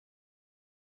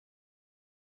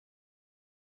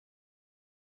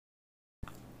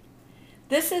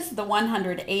This is the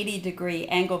 180-degree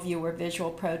AngleViewer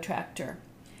visual protractor.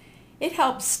 It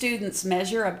helps students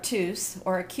measure obtuse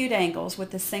or acute angles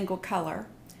with a single color,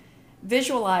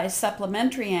 visualize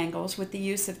supplementary angles with the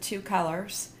use of two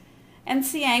colors, and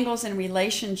see angles in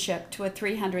relationship to a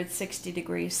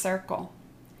 360-degree circle.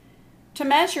 To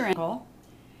measure angle,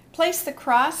 place the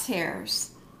crosshairs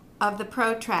of the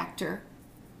protractor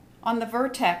on the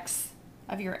vertex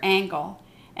of your angle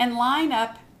and line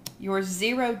up your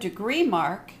 0-degree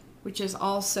mark, which is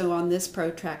also on this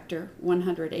protractor,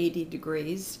 180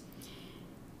 degrees,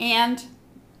 and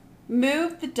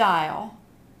move the dial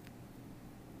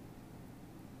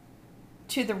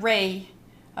to the ray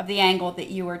of the angle that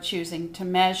you are choosing to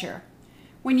measure.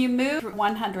 When you move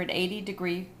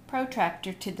 180-degree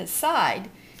protractor to the side,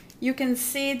 you can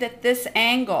see that this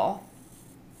angle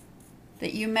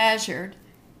that you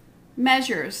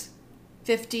measures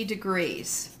 50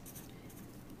 degrees.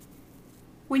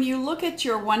 When you look at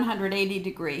your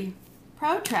 180-degree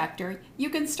protractor, you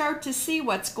can start to see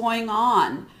what's going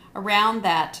on around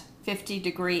that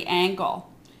 50-degree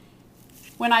angle.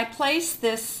 When I place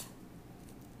this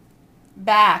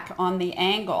back on the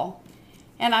angle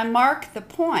and I mark the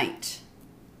point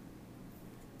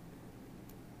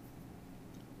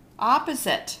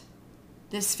opposite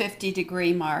this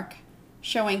 50-degree mark,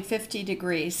 showing 50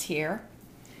 degrees here,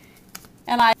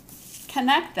 and I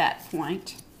connect that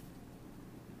point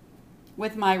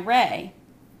with my ray,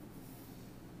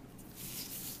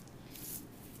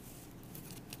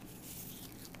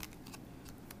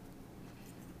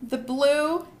 the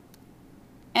blue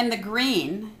and the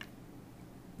green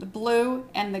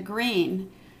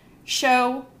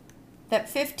show that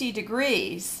 50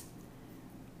 degrees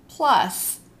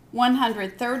plus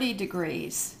 130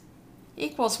 degrees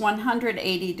equals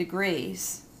 180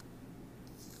 degrees.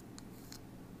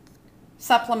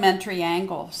 Supplementary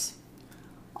angles.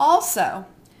 Also,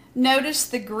 notice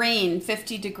the green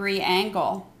 50-degree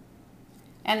angle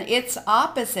and its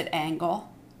opposite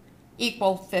angle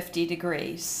equal 50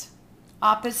 degrees.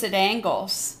 Opposite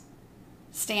angles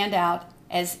stand out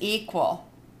as equal.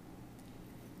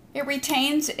 It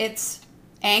retains its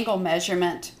angle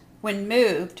measurement when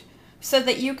moved so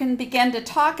that you can begin to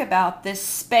talk about this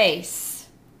space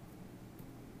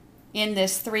in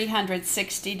this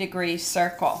 360-degree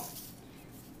circle.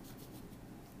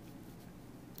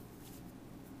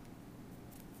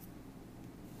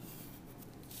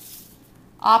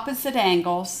 Opposite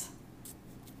angles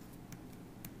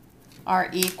are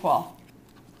equal.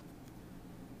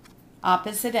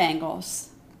 Opposite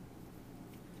angles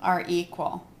are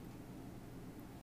equal.